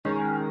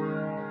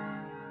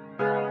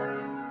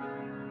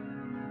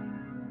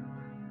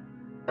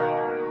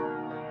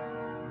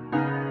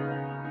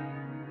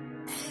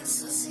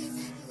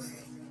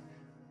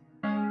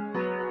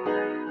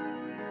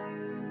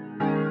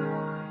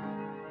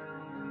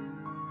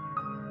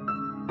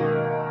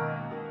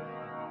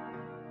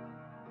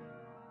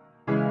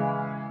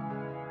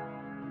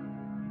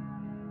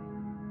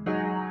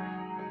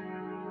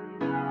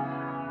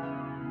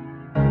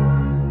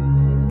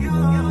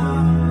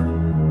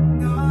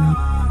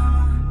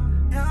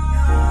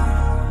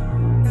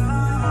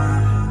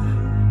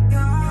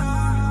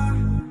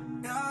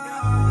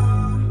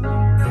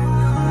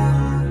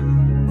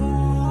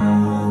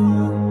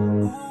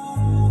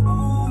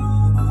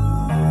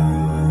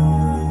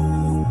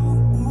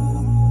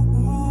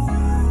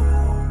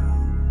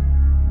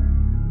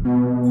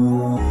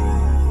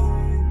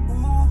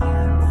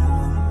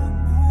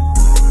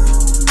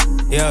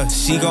Yeah,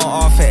 she gon'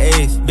 off an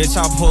eighth. Bitch,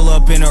 I pull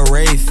up in a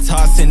wraith.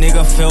 Toss a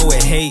nigga filled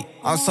with hate.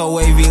 I'm so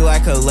wavy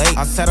like a lake.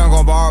 I said I'm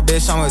gon' borrow,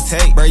 bitch, I'ma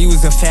take. Bro, you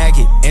was a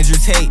faggot, Andrew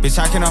Tate. Bitch,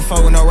 I cannot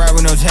fuck with no rap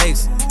with no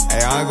jakes.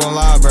 Hey, I ain't gon'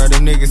 lie, bro.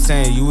 Them niggas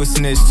saying you a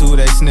snitch too.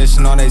 They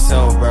snitching on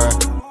theyself, bro.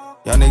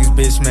 Y'all niggas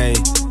bitch made.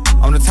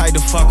 I'm the type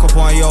to fuck up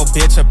on your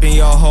bitch up in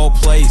your whole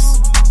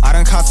place. I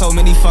done caught so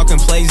many fucking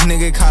plays,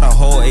 nigga, caught a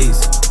whole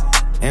ace.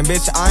 And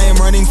bitch, I am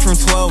running from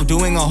 12,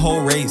 doing a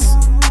whole race.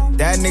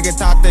 That nigga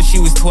thought that she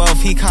was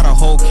 12, he caught a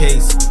whole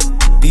case.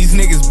 These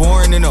niggas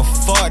born in a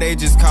fuck, they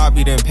just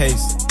copied and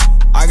paste.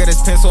 I got his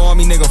pencil on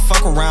me, nigga,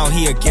 fuck around,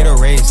 he'll get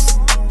erased.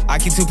 I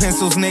keep 2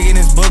 pencils, nigga, in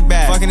his book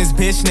bag. Fucking this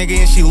bitch, nigga,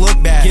 and she look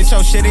bad. Get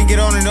your shit and get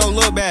on and no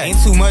look back.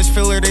 Ain't too much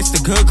filler, this the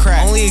good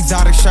crack. Only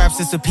exotic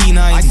straps, it's a P90.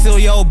 I steal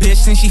your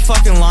bitch and she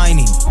fucking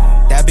lining.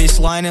 That bitch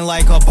lining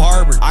like a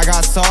barber. I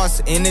got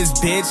sauce in this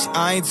bitch,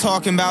 I ain't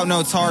talking about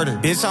no tartar.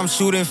 Bitch, I'm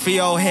shooting for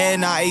your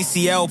head, not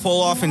ACL,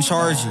 pull off and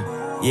charge you.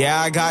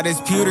 Yeah, I got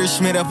this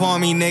Pewterschmidt up on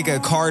me,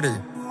 nigga,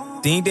 Carter.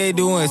 Think they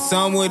doing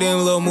some with them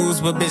little moves,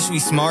 but bitch, we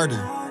smarter.